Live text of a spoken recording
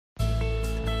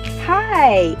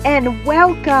Hi, and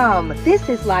welcome. This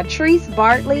is Latrice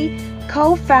Bartley,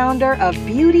 co-founder of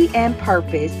Beauty and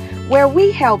Purpose, where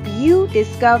we help you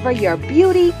discover your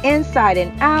beauty inside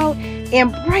and out,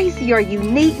 embrace your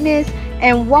uniqueness,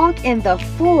 and walk in the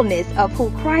fullness of who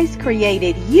Christ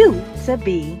created you to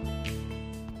be.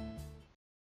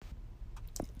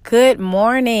 Good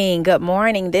morning. Good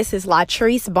morning. This is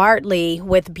Latrice Bartley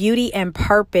with Beauty and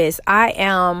Purpose. I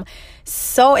am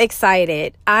so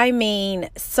excited.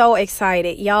 So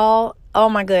excited. Y'all, oh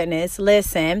my goodness.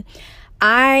 Listen,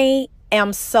 I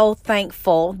am so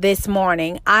thankful this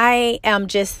morning. I am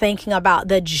just thinking about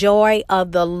the joy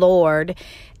of the Lord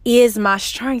is my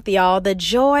strength, y'all. The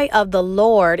joy of the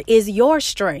Lord is your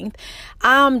strength.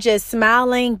 I'm just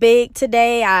smiling big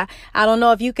today. I don't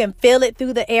know if you can feel it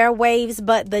through the airwaves,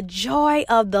 but the joy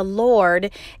of the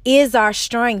Lord is our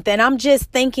strength. And I'm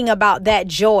just thinking about that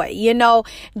joy. You know,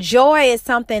 joy is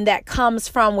something that comes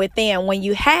from within. When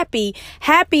you happy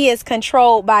is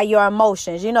controlled by your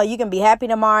emotions. You know, you can be happy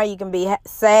tomorrow. You can be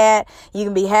sad. You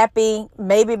can be happy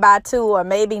maybe by 2 or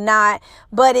maybe not.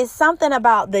 But it's something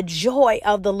about the joy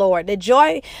of the Lord. The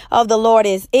joy of the Lord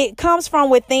it comes from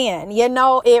within. You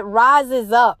know, it rises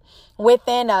up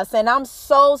within us. And I'm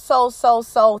so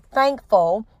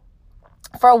thankful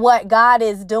for what God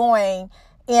is doing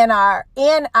in our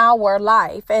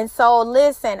life. And so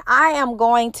listen, I am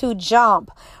going to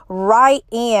jump right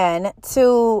in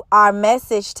to our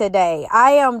message today.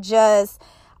 I am just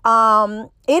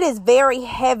it is very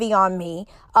heavy on me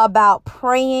about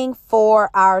praying for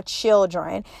our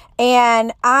children.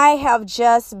 And I have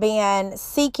just been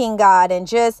seeking God and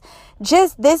just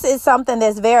this is something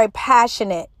that's very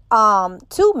passionate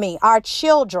to me, our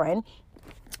children.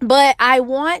 But I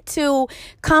want to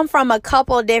come from a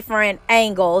couple different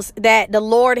angles that the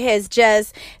Lord has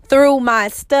just through my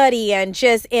study and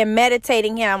just in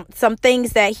meditating him, some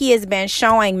things that he has been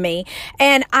showing me.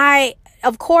 And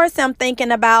of course, I'm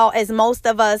thinking about, as most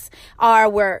of us are,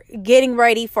 we're getting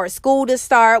ready for school to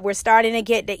start. We're starting to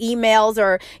get the emails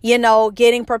or,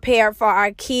 getting prepared for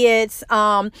our kids,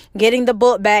 getting the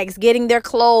book bags, getting their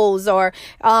clothes or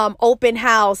open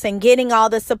house and getting all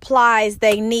the supplies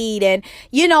they need. And,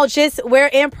 we're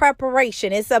in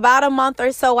preparation. It's about a month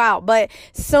or so out, but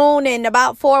soon in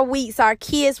about 4 weeks, our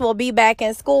kids will be back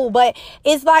in school. But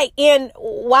it's like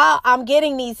while I'm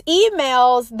getting these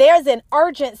emails, there's an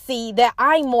urgency that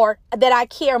I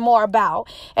care more about.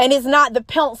 And it's not the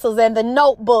pencils and the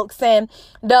notebooks and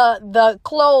the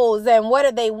clothes and what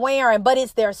are they wearing, but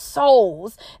it's their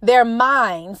souls, their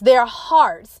minds, their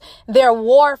hearts, their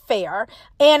warfare.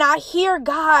 And I hear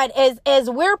God as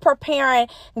we're preparing,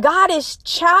 God is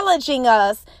challenging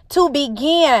us to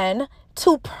begin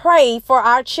to pray for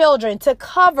our children, to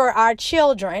cover our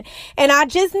children. And I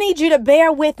just need you to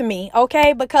bear with me,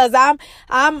 okay? Because I'm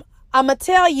going to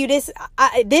tell you this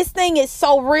thing is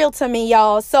so real to me,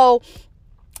 y'all. So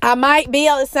I might be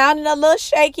sounding a little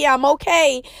shaky. I'm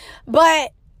okay.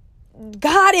 But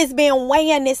God has been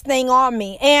weighing this thing on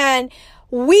me. And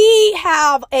we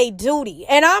have a duty.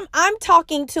 And I'm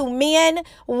talking to men,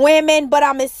 women, but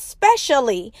I'm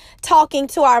especially talking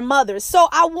to our mothers. So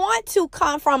I want to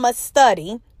come from a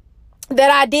study that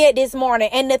I did this morning,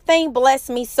 and the thing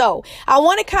blessed me so. I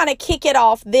want to kind of kick it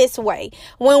off this way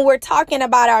when we're talking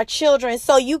about our children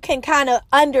so you can kind of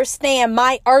understand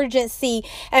my urgency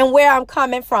and where I'm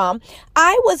coming from.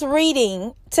 I was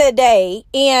reading today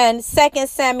in 2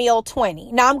 Samuel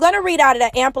 20. Now I'm going to read out of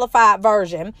the Amplified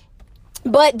version,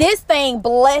 but this thing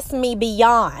blessed me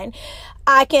beyond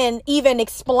I can even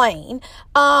explain.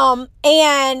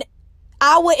 And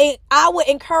I would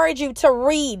encourage you to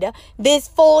read this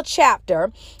full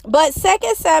chapter. But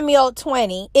 2 Samuel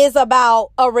 20 is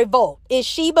about a revolt. It's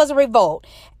Sheba's revolt.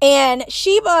 And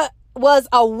Sheba was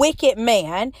a wicked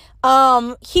man.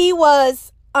 He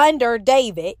was under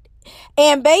David.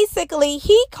 And basically,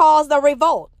 he caused a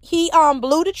revolt. He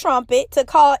blew the trumpet to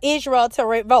call Israel to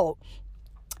revolt.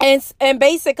 And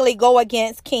basically go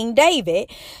against King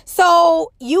David.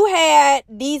 So you had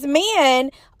these men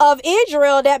of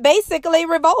Israel that basically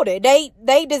revolted.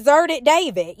 They deserted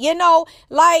David,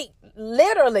 like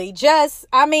literally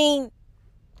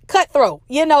cutthroat,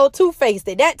 two-faced,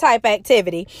 that type of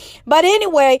activity. But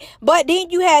anyway, but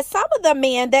then you had some of the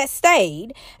men that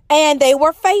stayed and they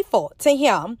were faithful to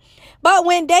him. But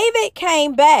when David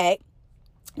came back,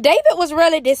 David was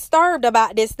really disturbed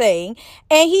about this thing.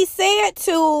 And he said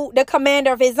to the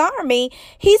commander of his army,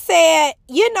 he said,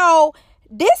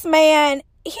 this man,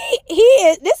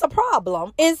 this a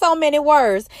problem in so many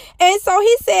words. And so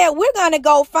he said, we're going to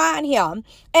go find him.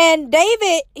 And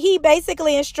David, he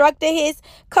basically instructed his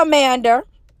commander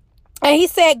And he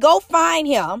said, go find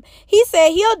him. He said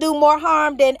he'll do more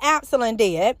harm than Absalom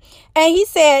did. And he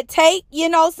said, take,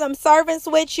 some servants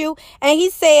with you. And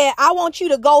he said, I want you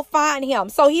to go find him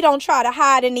so he don't try to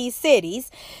hide in these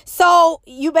cities. So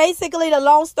you basically, the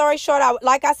long story short,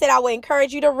 like I said, I would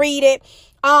encourage you to read it.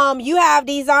 You have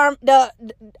the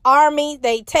army,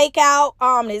 they take out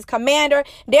his commander.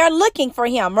 They're looking for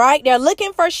him, right? They're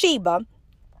looking for Sheba.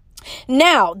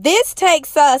 Now, this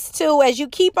takes us to, as you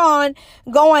keep on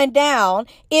going down,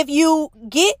 if you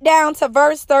get down to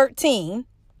verse 13,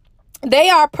 they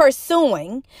are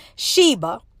pursuing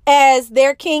Sheba as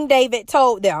their King David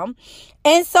told them.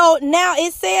 And so now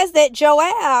it says that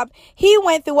Joab, he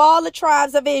went through all the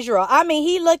tribes of Israel. I mean,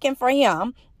 he looking for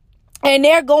him, and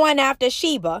they're going after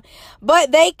Sheba.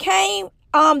 But they came,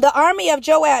 the army of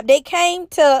Joab, they came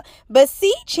to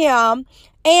beseech him,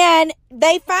 and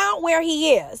they found where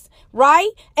he is. Right?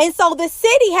 And so the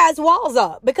city has walls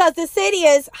up because the city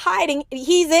is hiding.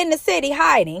 He's in the city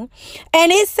hiding.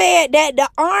 And it said that the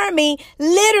army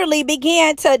literally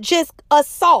began to just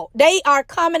assault. They are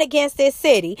coming against this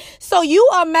city. So you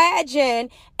imagine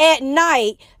at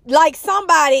night, like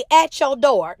somebody at your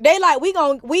door. They like,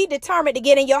 we determined to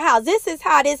get in your house. This is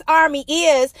how this army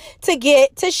is to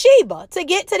get to Sheba, to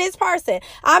get to this person.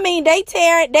 I mean,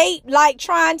 they like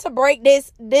trying to break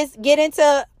this, get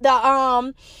into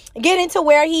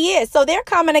where he is. So they're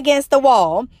coming against the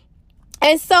wall.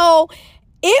 And so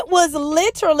it was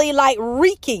literally like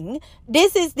reeking.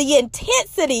 This is the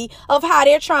intensity of how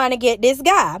they're trying to get this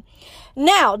guy.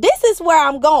 Now, this is where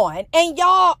I'm going. And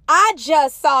y'all, I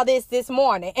just saw this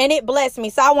morning and it blessed me.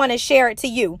 So I want to share it to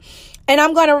you. And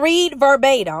I'm going to read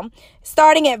verbatim,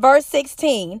 starting at verse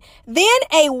 16. Then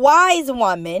a wise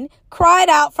woman cried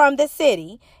out from the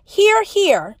city, "Hear,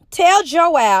 hear, tell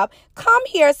Joab, come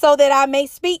here so that I may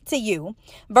speak to you."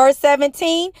 Verse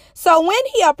 17. So when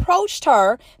he approached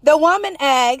her, the woman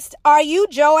asked, "Are you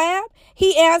Joab?"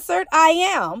 He answered, "I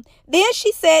am." Then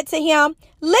she said to him,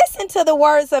 "Listen to the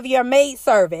words of your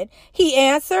maidservant." He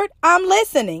answered, "I'm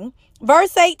listening."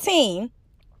 Verse 18.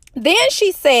 Then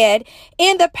she said,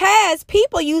 "In the past,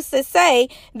 people used to say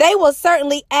they will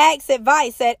certainly ask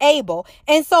advice at Abel,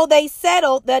 and so they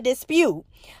settled the dispute.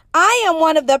 I am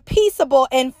one of the peaceable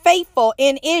and faithful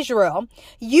in Israel.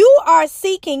 You are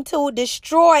seeking to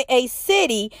destroy a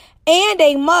city and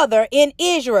a mother in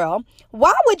Israel.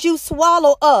 Why would you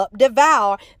swallow up,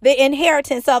 devour the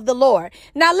inheritance of the Lord?"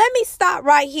 Now, let me stop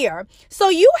right here. So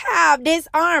you have this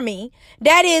army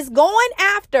that is going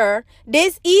after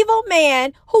this evil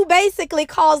man who basically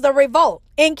caused a revolt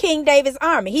in King David's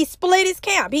army. He split his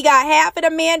camp. He got half of the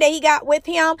men that he got with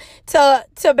him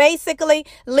to basically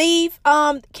leave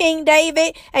King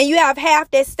David, and you have half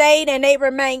that stayed and they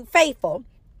remained faithful.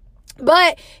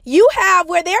 But you have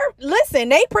where they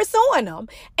pursuing them,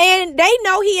 and they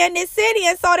know he in this city.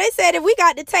 And so they said, if we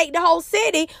got to take the whole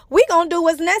city, we going to do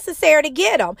what's necessary to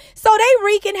get them. So they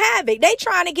wreaking havoc. They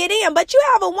trying to get in. But you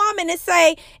have a woman that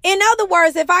say, in other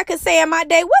words, if I could say in my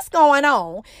day, what's going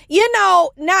on?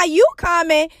 Now you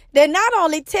coming to not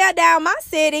only tear down my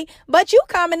city, but you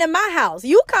coming to my house.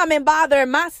 You coming bothering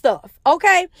my stuff.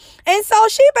 Okay. And so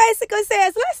she basically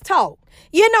says, let's talk.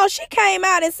 She came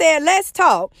out and said, let's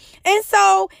talk. And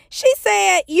so she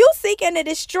said, you seeking to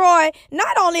destroy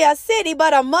not only a city,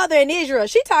 but a mother in Israel.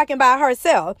 She talking about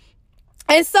herself.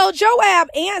 And so Joab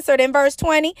answered in verse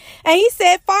 20, and he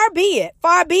said, far be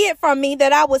it from me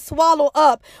that I would swallow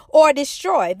up or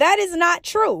destroy. That is not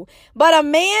true. But a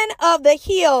man of the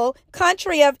hill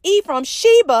country of Ephraim,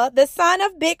 Sheba, the son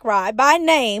of Bichri by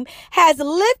name, has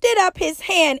lifted up his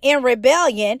hand in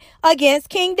rebellion against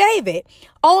King David.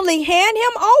 Only hand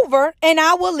him over and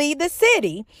I will leave the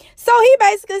city. So he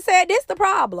basically said, this is the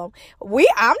problem.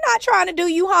 I'm not trying to do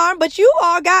you harm, but you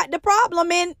all got the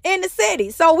problem in the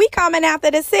city. So we coming after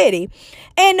the city.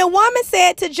 And the woman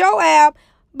said to Joab,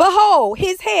 behold,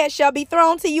 his head shall be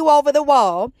thrown to you over the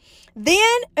wall.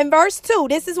 Then in verse 2,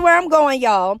 this is where I'm going,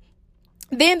 y'all.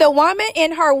 Then the woman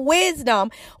in her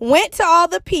wisdom went to all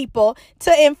the people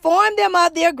to inform them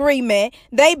of the agreement.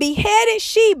 They beheaded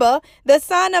Sheba, the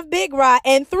son of Bichri,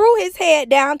 and threw his head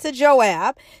down to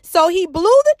Joab. So he blew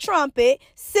the trumpet,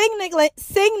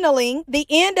 signaling the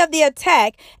end of the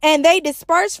attack, and they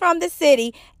dispersed from the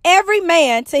city, every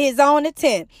man to his own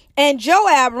tent. And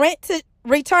Joab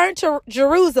returned to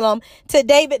Jerusalem to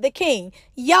David the king.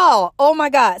 Y'all, oh my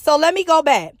God. So let me go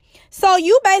back. So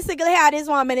you basically have this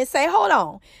woman and say, hold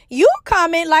on, you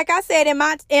coming, like I said,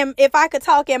 if I could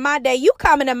talk in my day, you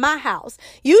coming to my house.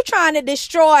 You trying to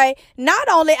destroy, not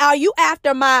only are you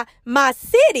after my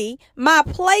city, my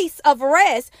place of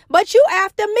rest, but you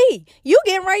after me. You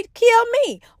getting ready to kill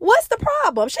me. What's the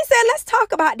problem? She said, let's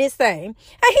talk about this thing. And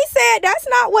he said, that's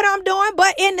not what I'm doing,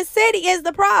 but in the city is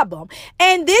the problem.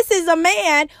 And this is a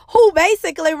man who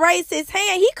basically raised his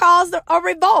hand. He caused a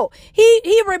revolt.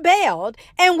 He rebelled,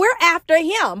 and we're after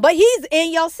him, but he's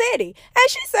in your city. And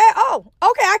she said, oh,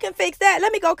 okay, I can fix that.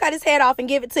 Let me go cut his head off and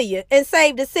give it to you and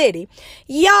save the city.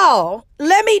 Y'all,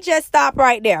 let me just stop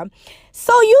right there.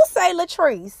 So you say,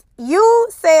 Latrice, you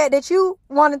said that you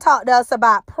want to talk to us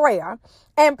about prayer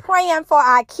and praying for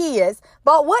our kids,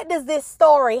 but what does this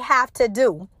story have to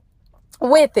do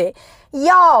with it?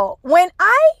 Y'all, when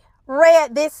I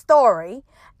read this story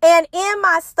and in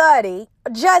my study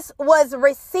just was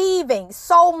receiving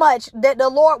so much that the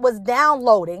Lord was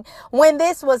downloading when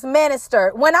this was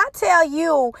ministered, when I tell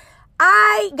you,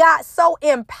 I got so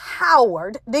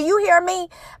empowered. Do you hear me?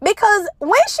 Because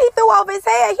when she threw over his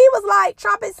head, he was like,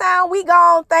 trumpet sound, we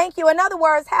gone. Thank you. In other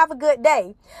words, have a good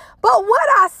day. But what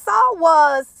I saw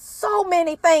was so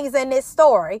many things in this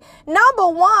story. Number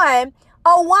one,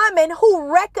 a woman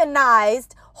who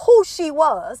recognized who she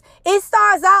was. It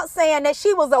starts out saying that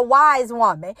she was a wise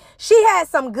woman. She had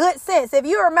some good sense. If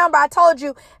you remember, I told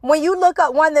you when you look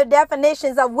up one of the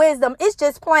definitions of wisdom, it's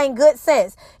just plain good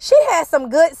sense. She had some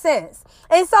good sense.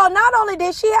 And so not only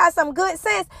did she have some good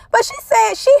sense, but she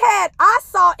said I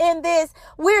saw in this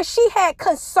where she had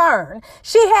concern.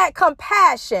 She had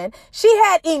compassion. She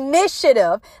had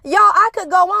initiative. Y'all, I could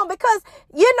go on because,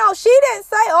 she didn't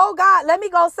say, oh God, let me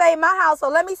go save my house or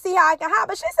let me see how I can help.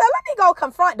 But she said, let me go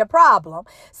confront the problem.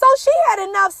 So she had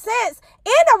enough sense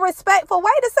in a respectful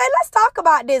way to say, let's talk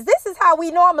about this. This is how we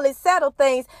normally settle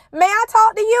things. May I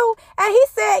talk to you? And he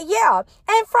said, yeah.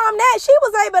 And from that, she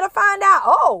was able to find out,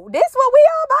 oh, this is what we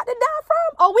all about to die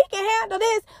from? Oh, we can handle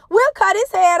this. We'll cut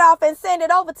his head off and send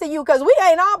it over to you because we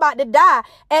ain't all about to die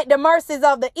at the mercies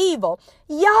of the evil.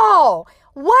 Y'all,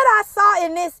 what I saw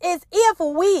in this is if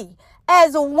we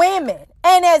as women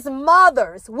and as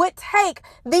mothers would take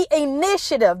the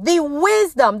initiative, the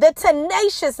wisdom, the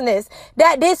tenaciousness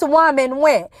that this woman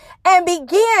went and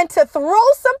began to throw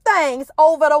some things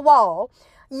over the wall.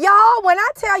 Y'all, when I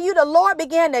tell you the Lord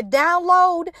began to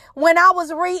download when I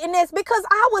was reading this, because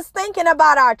I was thinking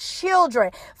about our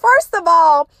children. First of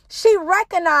all, she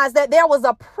recognized that there was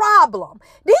a problem.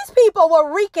 These people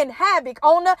were wreaking havoc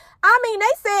on they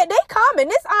said they coming.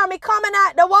 This army coming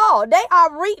out the wall. They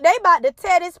about to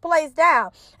tear this place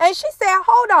down. And she said,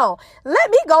 hold on,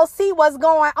 let me go see what's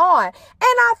going on. And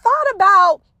I thought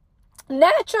about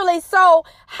naturally so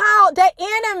how the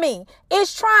enemy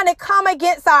is trying to come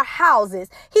against our houses.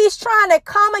 He's trying to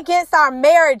come against our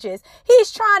marriages. He's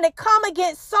trying to come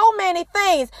against so many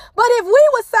things. But if we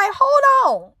would say,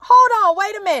 hold on,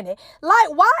 wait a minute.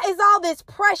 Like, why is all this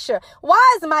pressure?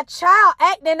 Why is my child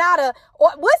acting out of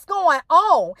what's going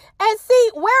on? And see,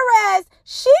 whereas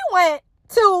she went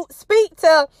to speak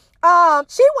to,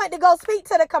 go speak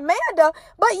to the commander,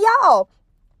 but y'all,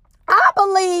 I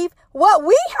believe what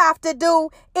we have to do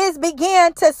is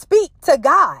begin to speak to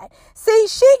God. See,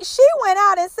 she went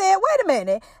out and said, wait a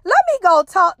minute, let me go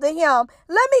talk to him.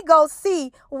 Let me go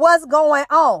see what's going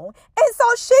on. And so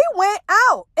she went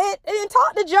out and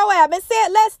talked to Joab and said,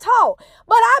 let's talk.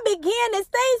 But as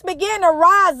things began to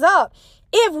rise up,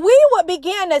 if we would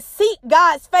begin to seek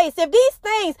God's face, if these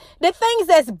things, the things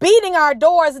that's beating our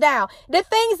doors down, the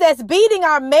things that's beating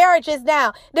our marriages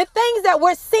down, the things that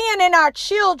we're seeing in our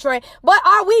children, but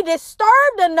are we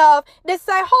disturbed enough to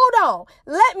say, hold on,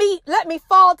 let me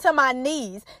fall to my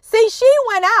knees? See, she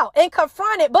went out and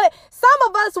confronted, but some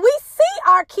of us, we see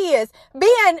our kids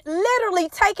being literally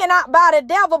taken out by the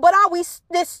devil, but are we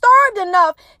disturbed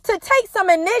enough to take some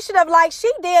initiative like she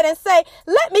did and say,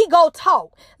 let me go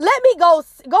talk.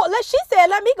 She said,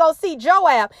 let me go see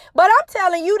Joab. But I'm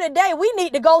telling you today, we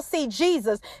need to go see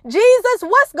Jesus. Jesus,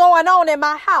 what's going on in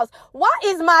my house? Why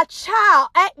is my child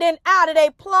acting out of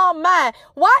their plumb mind?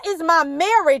 Why is my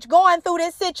marriage going through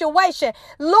this situation?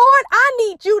 Lord, I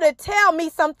need you to tell me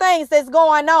some things that's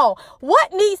going on.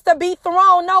 What needs to be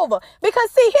thrown over? Because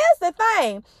see, here's the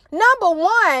thing. Number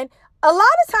one, a lot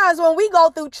of times when we go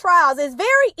through trials, it's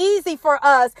very easy for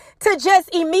us to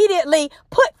just immediately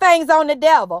put things on the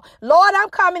devil. Lord, I'm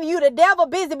coming to you, the devil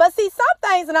busy. But see, some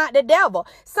things are not the devil.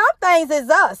 Some things is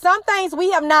us. Some things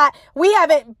we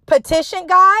haven't petitioned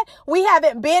God. We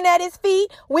haven't been at his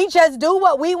feet. We just do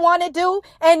what we want to do.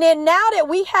 And then now that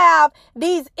we have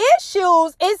these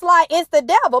issues, it's like it's the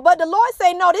devil. But the Lord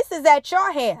say, no, this is at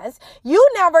your hands. You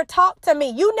never talked to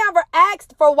me. You never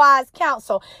asked for wise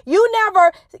counsel. You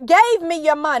never gave me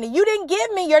your money. You didn't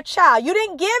give me your child. You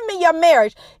didn't give me your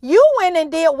marriage. You went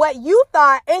and did what you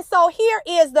thought. And so here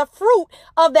is the fruit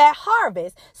of that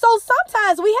harvest. So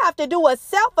sometimes we have to do a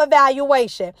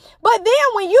self-evaluation. But then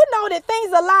when you know that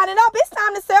things are lining up, it's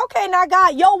time to say, okay, now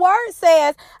God, your word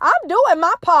says I'm doing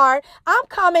my part. I'm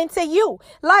coming to you.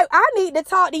 Like I need to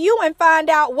talk to you and find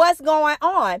out what's going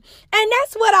on. And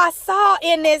that's what I saw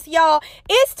in this, y'all.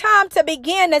 It's time to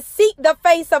begin to seek the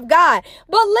face of God.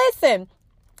 But listen,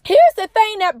 here's the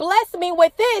thing that blessed me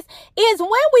with this is when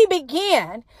we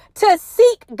begin to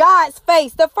seek God's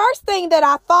face, the first thing that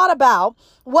I thought about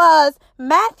was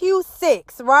Matthew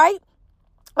 6, right?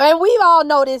 And we all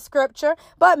know this scripture,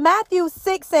 but Matthew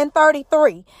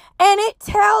 6:33, and it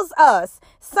tells us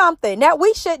something that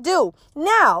we should do.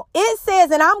 Now, it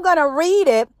says, and I'm going to read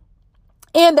it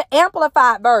in the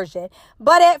Amplified version,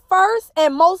 but at first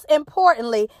and most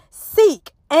importantly,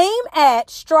 seek, aim at,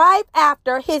 strive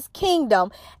after his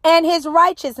kingdom and his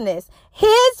righteousness,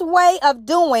 his way of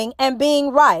doing and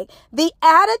being right, the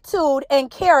attitude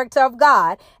and character of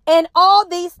God, and all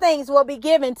these things will be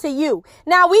given to you.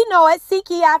 Now we know it,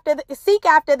 seek after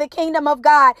the kingdom of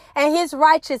God and his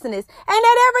righteousness, and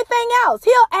that everything else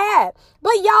he'll add.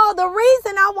 But y'all, the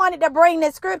reason I wanted to bring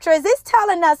this scripture is it's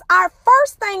telling us our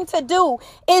first thing to do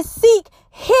is seek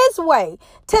his way,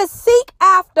 to seek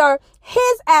after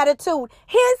his attitude,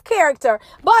 his character.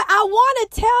 But I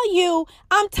want to tell you,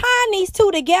 I'm tying these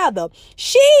two together.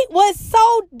 She was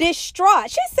so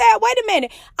distraught. She said, wait a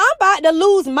minute, I'm about to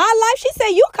lose my life. She said,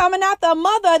 you coming after a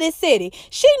mother of this city.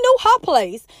 She knew her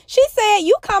place. She said,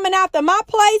 you coming after my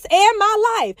place and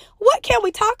my life. What can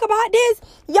we talk about this?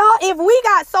 Y'all, if we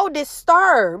got so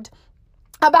disturbed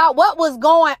about what was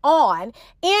going on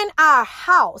in our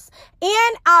house, in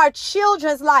our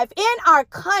children's life, in our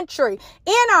country,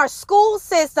 in our school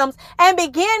systems, and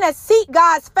begin to seek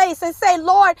God's face and say,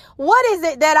 Lord, what is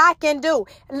it that I can do?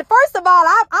 First of all,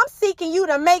 I'm seeking you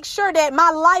to make sure that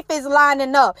my life is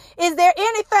lining up. Is there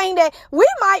anything that we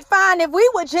might find if we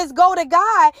would just go to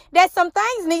God that some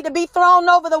things need to be thrown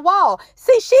over the wall?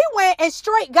 See, she went and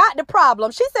straight got the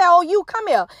problem. She said, oh, you come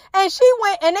here. And she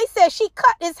went and they said she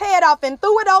cut his head off and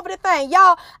threw it over the thing.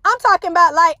 Y'all, I'm talking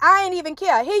about like, I ain't even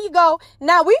care. Here you go.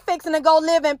 Now we fixing to go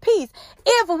live in peace.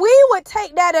 If we would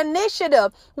take that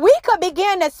initiative, we could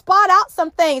begin to spot out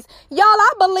some things. Y'all,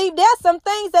 I believe there's some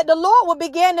things that the Lord will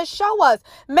begin to show us.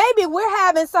 Maybe we're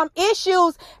having some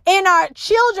issues in our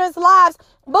children's lives,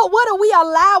 but what are we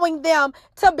allowing them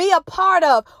to be a part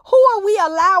of? Who are we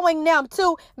allowing them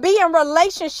to be in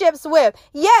relationships with?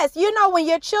 Yes, you know, when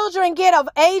your children get of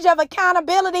age of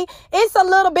accountability, it's a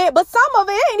little bit, but some of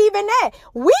it ain't even that.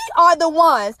 We are the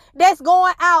ones that's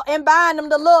going out and buying them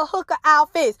the little hooker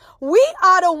outfits. We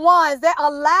are the ones that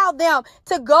allow them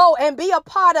to go and be a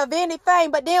part of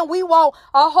anything, but then we want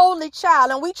a holy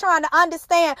child and we trying to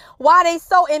understand why they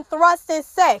so enthrust in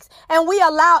sex, and we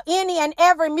allow any and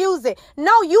every music.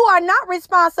 No, you are not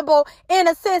responsible in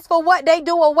a sense for what they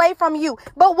do away from you.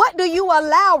 But what do you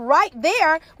allow right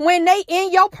there when they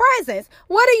in your presence?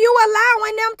 What are you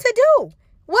allowing them to do?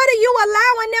 What are you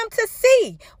allowing them to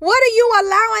see? What are you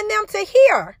allowing them to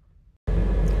hear?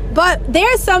 But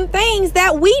there's some things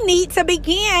that we need to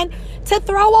begin to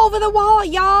throw over the wall,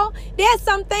 y'all. There's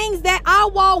some things that our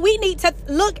wall, we need to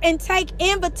look and take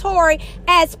inventory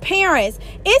as parents.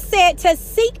 It said to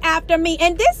seek after me.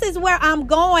 And this is where I'm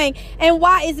going and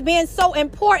why it's been so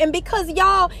important, because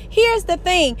y'all, here's the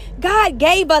thing. God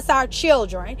gave us our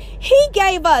children. He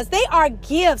gave us, they are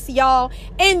gifts, y'all.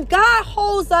 And God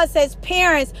holds us as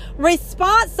parents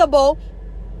responsible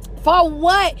for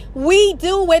what we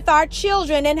do with our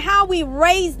children and how we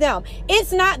raise them.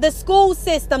 It's not the school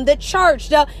system, the church,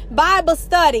 the Bible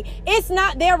study. It's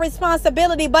not their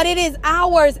responsibility, but it is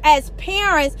ours as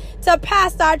parents to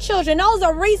pass our children. Those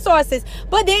are resources.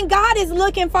 But then God is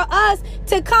looking for us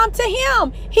to come to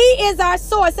him. He is our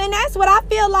source. And that's what I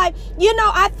feel like, you know,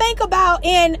 I think about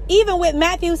even with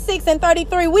Matthew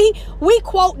 6:33, we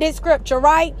quote this scripture,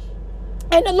 right?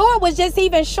 And the Lord was just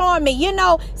even showing me,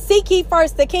 seek ye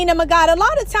first the kingdom of God. A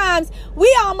lot of times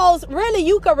we almost really,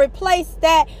 you could replace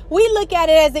that. We look at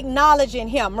it as acknowledging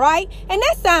him, right? And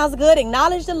that sounds good.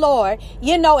 Acknowledge the Lord,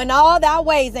 in all thy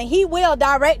ways, and he will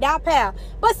direct our path.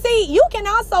 But see, you can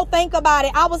also think about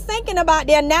it. I was thinking about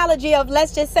the analogy of,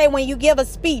 let's just say, when you give a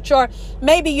speech, or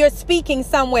maybe you're speaking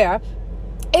somewhere.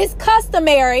 It's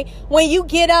customary when you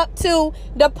get up to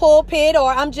the pulpit, or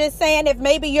I'm just saying if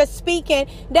maybe you're speaking,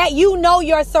 that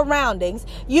your surroundings.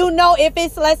 If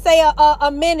it's, let's say, a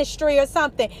ministry or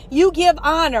something, you give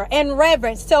honor and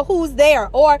reverence to who's there.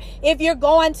 Or if you're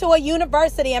going to a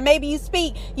university and maybe you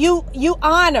speak, you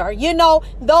honor,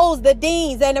 those, the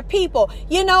deans and the people,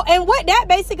 and what that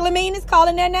basically means is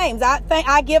calling their names.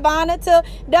 I give honor to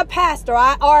the pastor,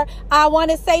 I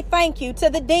want to say thank you to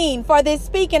the dean for this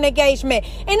speaking engagement.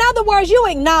 In other words, you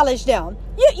acknowledge them.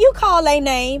 You call their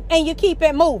name and you keep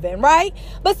it moving, right?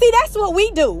 But see, that's what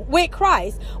we do with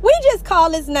Christ. We just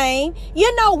call his name.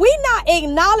 We're not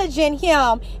acknowledging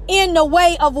him in the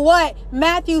way of what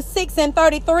Matthew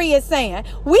 6:33 is saying.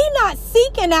 We're not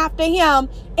seeking after him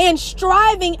and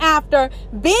striving after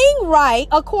being right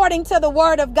according to the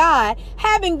word of God,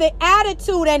 having the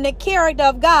attitude and the character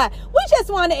of God. We just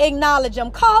want to acknowledge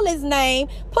him, call his name,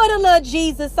 put a little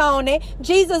Jesus on it.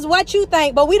 Jesus, what you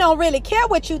think? But we don't really care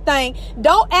what you think.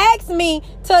 Don't ask me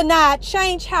to not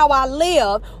change how I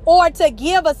live, or to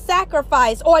give a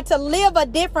sacrifice, or to live a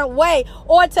different way,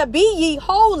 or to be ye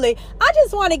holy. I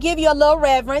just want to give you a little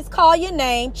reverence, call your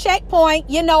name, checkpoint.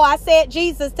 I said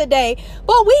Jesus today,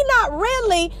 but we not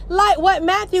really like what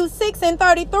Matthew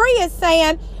 6:33 is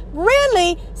saying,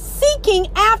 really seeking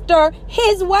after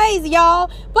his ways,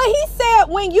 y'all. But he said,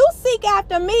 when you seek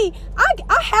after me,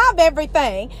 I have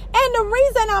everything. And the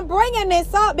reason I'm bringing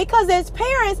this up, because as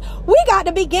parents, we got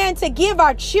to begin to give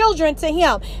our children to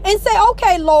him and say,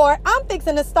 okay, Lord, I'm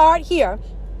fixing to start here.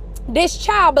 This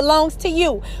child belongs to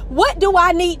you. What do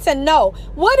I need to know?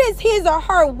 What is his or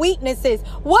her weaknesses?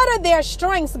 What are their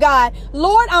strengths, God?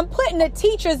 Lord, I'm putting the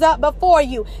teachers up before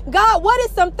you. God, what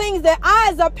is some things that I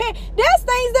as a parent, there's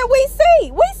things that we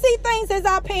see. We see things as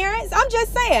our parents. I'm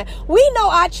just saying, we know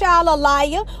our child a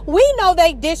liar. We know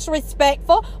they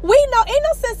disrespectful. We know, ain't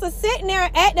no sense of sitting there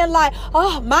and acting like,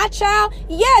 oh, my child.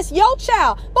 Yes, your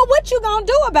child. But what you gonna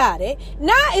do about it?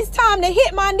 Now it's time to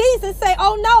hit my knees and say,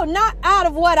 oh no, not out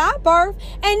of what I birth.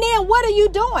 And then what are you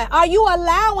doing? Are you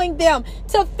allowing them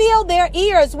to fill their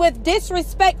ears with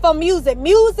disrespectful music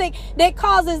that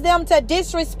causes them to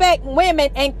disrespect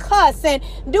women and cuss and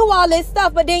do all this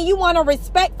stuff, but then you want a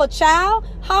respectful child?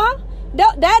 Huh?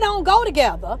 That don't go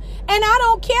together. And I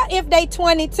don't care if they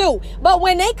 22, but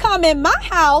when they come in my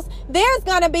house, there's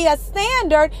going to be a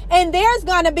standard and there's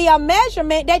going to be a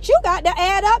measurement that you got to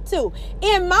add up to.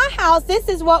 In my house, this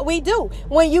is what we do.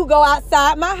 When you go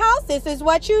outside my house, this is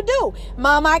what you do.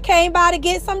 Mom, I came by to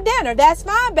get some dinner. That's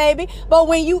fine, baby. But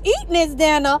when you eating this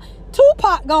dinner,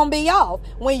 Tupac gonna be off.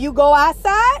 When you go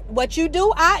outside, what you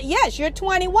do, yes, you're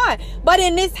 21. But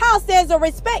in this house, there's a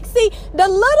respect. See, the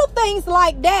little things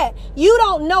like that, you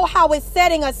don't know how it's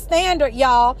setting a standard,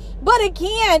 y'all. But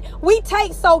again, we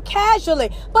take so casually.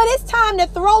 But it's time to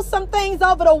throw some things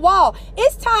over the wall.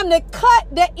 It's time to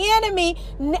cut the enemy,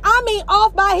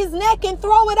 off by his neck and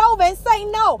throw it over and say,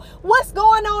 no, what's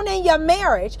going on in your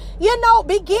marriage?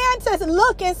 Begin to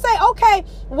look and say, okay,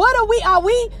 are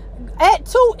we at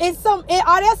two?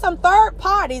 Are there some third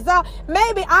parties?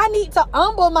 Maybe I need to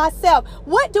humble myself.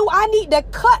 What do I need to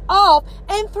cut off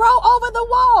and throw over the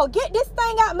wall? Get this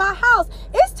thing out my house.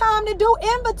 It's time to do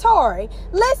inventory.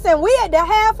 Listen, we at the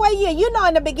halfway year.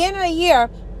 In the beginning of the year,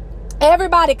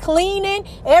 everybody cleaning,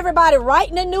 everybody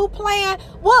writing a new plan.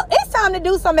 Well, it's time to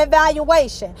do some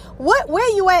evaluation.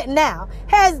 Where you at now?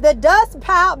 Has the dust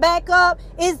piled back up?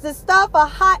 Is the stuff a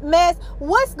hot mess?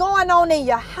 What's going on in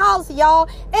your house, y'all?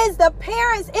 As the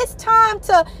parents, it's time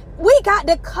we got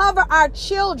to cover our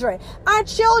children. Our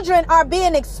children are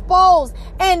being exposed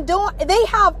and they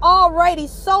have already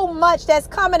so much that's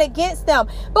coming against them.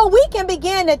 But we can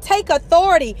begin to take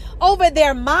authority over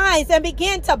their minds and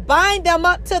begin to bind them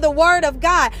up to the word of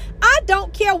God. I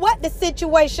don't care what the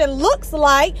situation looks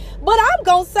like, but I'm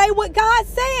going to say what God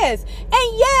says.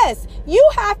 And yes, you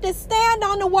have to stand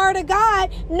on the word of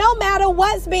God no matter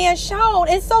what's being shown.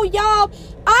 And so, y'all,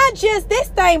 This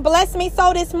thing blessed me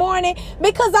so this morning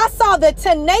because I saw the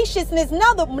tenaciousness,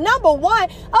 number one,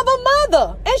 of a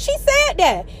mother. And she said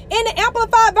that in the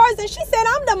Amplified Version. She said,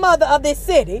 I'm the mother of this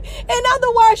city. In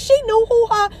other words, she knew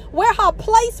where her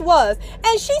place was.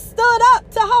 And she stood up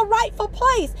to her rightful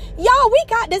place. Y'all, we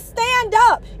got to stand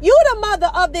up. You the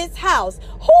mother of this house.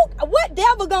 What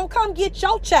devil gonna come get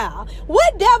your child?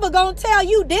 What devil gonna tell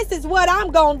you this is what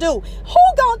I'm gonna do?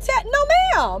 Who gonna tell? No,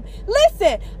 ma'am.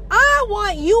 Listen, I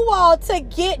want you all to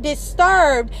get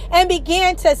disturbed and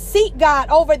begin to seek God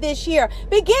over this year.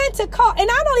 Begin to call. And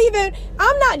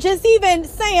I'm not just even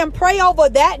saying pray over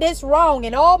that's wrong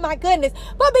and oh my goodness,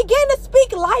 but begin to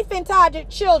speak life into our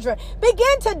children.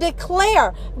 Begin to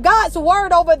declare God's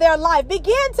word over their life.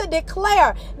 Begin to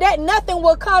declare that nothing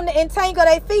will come to entangle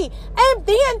their feet. And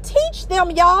then teach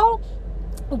them, y'all.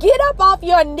 Get up off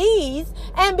your knees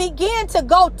and begin to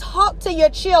go talk to your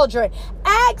children.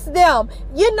 Ask them,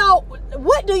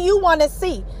 what do you want to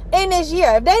see in this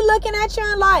year? If they looking at you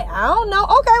and like, I don't know.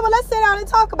 Okay, well, let's sit down and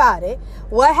talk about it.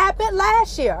 What happened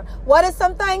last year? What are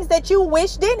some things that you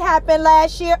wish didn't happen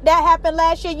last year, that happened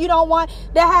last year, you don't want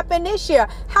to happen this year?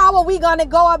 How are we going to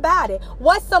go about it?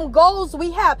 What's some goals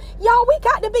we have? Y'all, we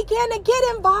got to begin to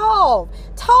get involved.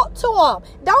 Talk to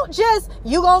them. Don't just,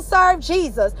 you going to serve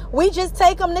Jesus. We just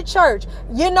take them to church.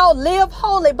 Live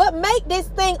holy. But make this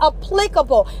thing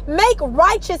applicable. Make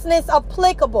righteousness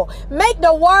applicable. Make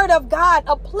the word of God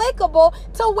applicable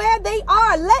to where they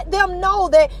are. Let them know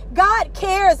that God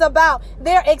cares about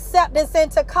their acceptance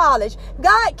into college.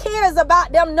 God cares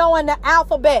about them knowing the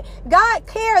alphabet. God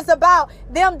cares about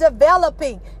them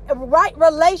developing right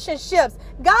relationships.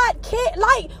 God can't,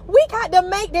 we got to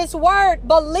make this word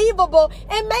believable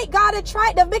and make God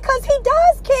attractive because he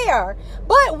does care.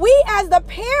 But we as the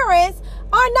parents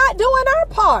are not doing our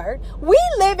part. We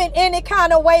live in any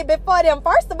kind of way before them.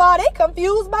 First of all, they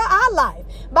confused by our life,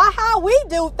 by how we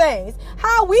do things,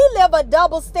 how we live a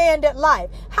double standard life,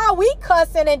 how we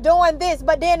cussing and doing this,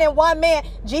 but then in one man,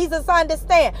 Jesus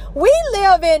understand. We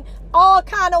live in all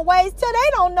kind of ways till they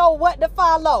don't know what to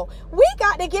follow. We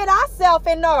got to get ourselves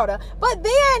in order. But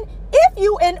then if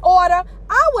you in order,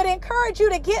 I would encourage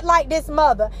you to get like this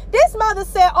mother. This mother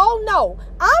said, oh no,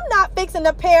 I'm not fixing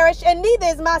to perish and neither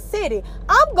is my city.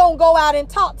 I'm going to go out and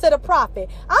talk to the prophet.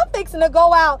 I'm fixing to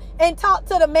go out and talk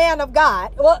to the man of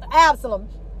God. Well, Absalom.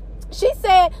 She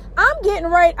said, I'm getting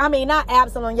ready. I mean, not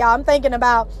Absalom, y'all. I'm thinking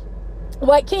about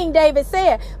what King David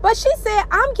said. But she said,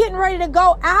 I'm getting ready to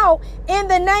go out in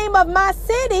the name of my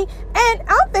city and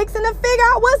I'm fixing to figure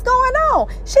out what's going on.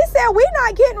 She said, we're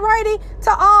not getting ready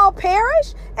to all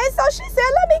perish. And so she said,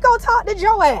 let me go talk to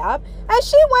Joab. And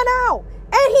she went out.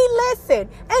 And he listened.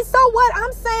 And so what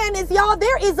I'm saying is, y'all,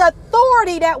 there is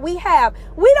authority that we have.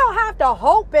 We don't have to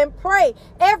hope and pray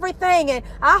everything. And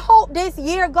I hope this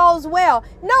year goes well.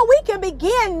 No, we can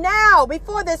begin now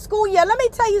before the school year. Let me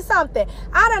tell you something.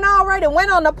 I done already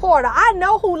went on the portal. I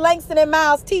know who Langston and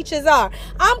Miles teachers are.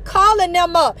 I'm calling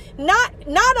them up. Not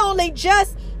only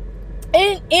just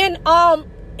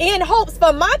in hopes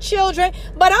for my children,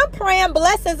 but I'm praying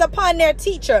blessings upon their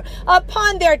teacher,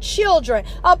 upon their children,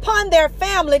 upon their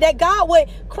family, that God would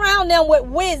crown them with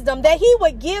wisdom, that he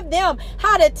would give them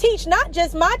how to teach not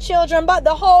just my children, but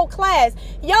the whole class.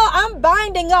 Y'all, I'm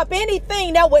binding up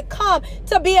anything that would come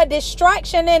to be a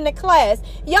distraction in the class.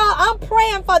 Y'all, I'm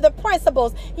praying for the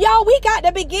principals. Y'all, we got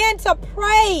to begin to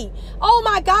pray. Oh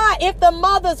my God, if the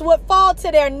mothers would fall to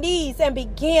their knees and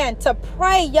begin to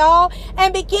pray, y'all,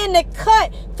 and begin to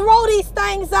throw these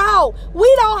things out.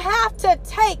 We don't have to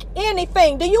take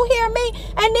anything. Do you hear me?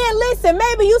 And then listen,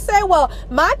 maybe you say, well,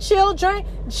 my children,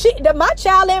 my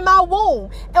child in my womb,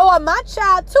 or my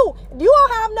child too. You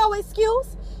don't have no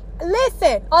excuse.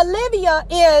 Listen, Olivia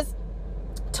is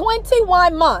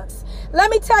 21 months. Let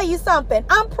me tell you something.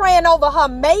 I'm praying over her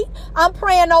mate. I'm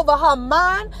praying over her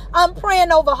mind. I'm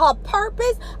praying over her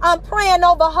purpose. I'm praying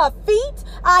over her feet.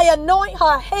 I anoint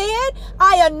her head.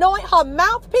 I anoint her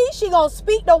mouthpiece. She gonna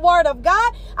speak the word of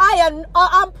God.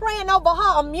 I'm praying over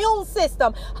her immune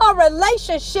system, her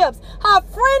relationships, her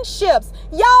friendships.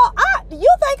 Y'all,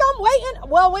 you think I'm waiting?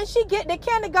 Well, when she get to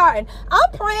kindergarten,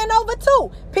 I'm praying over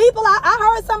too. People,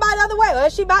 I heard somebody the other way. Well,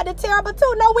 she about to terrible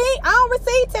too. No, I don't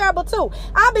receive terrible too.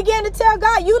 I began to tell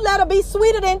God, you let her be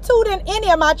sweeter than two than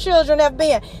any of my children have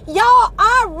been. Y'all,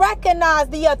 I recognize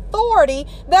the authority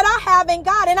that I have in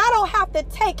God, and I don't have to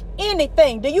take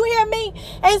anything. Do you hear me?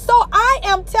 And so I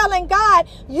am telling God,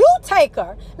 you take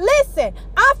her. Listen,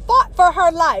 I fought for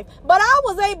her life, but I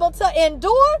was able to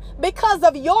endure because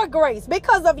of your grace,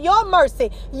 because of your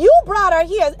mercy. You brought her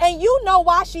here, and you know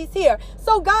why she's here.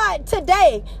 So God,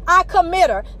 today I commit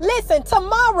her. Listen,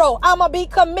 tomorrow I'm going to be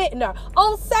committing her.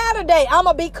 On Saturday, I'm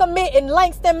going to be committing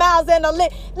Langston Miles and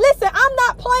Listen, I'm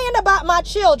not playing about my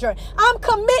children. I'm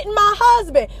committing my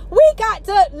husband. We got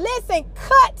to, listen,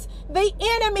 cut the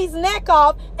enemy's neck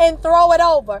off and throw it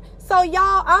over. So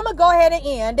y'all, I'm going to go ahead and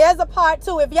end. There's a part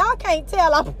 2. If y'all can't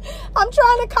tell, I'm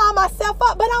trying to calm myself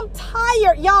up, but I'm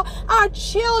tired, y'all. Our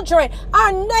children,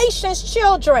 our nation's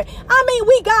children. I mean,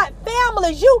 we got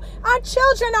families. Our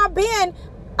children are being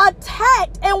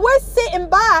attacked, and we're sitting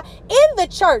by in the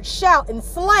church shouting,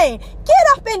 slain.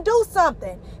 Get up and do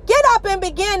something. Get up and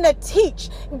begin to teach.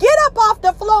 Get up off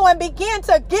the floor and begin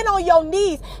to get on your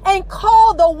knees and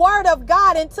call the word of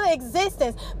God into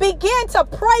existence. Begin to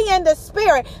pray in the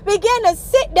spirit. Begin to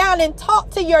sit down and talk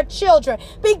to your children.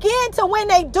 Begin to, when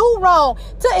they do wrong,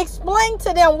 to explain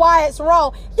to them why it's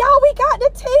wrong. Y'all, we got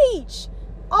to teach.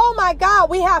 Oh my God,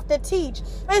 we have to teach.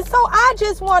 And so I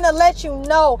just want to let you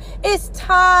know it's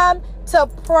time to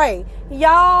pray.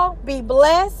 Y'all be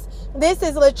blessed. This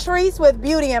is Latrice with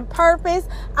Beauty and Purpose.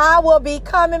 I will be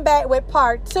coming back with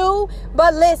part 2.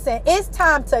 But listen, it's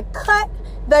time to cut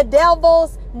the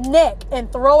devil's neck and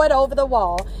throw it over the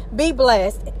wall. Be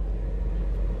blessed.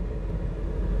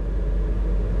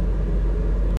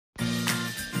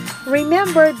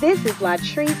 Remember, this is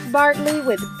Latrice Bartley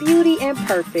with Beauty and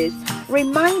Purpose,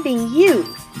 reminding you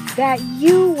that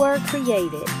you were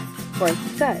created for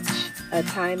such a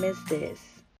time as this.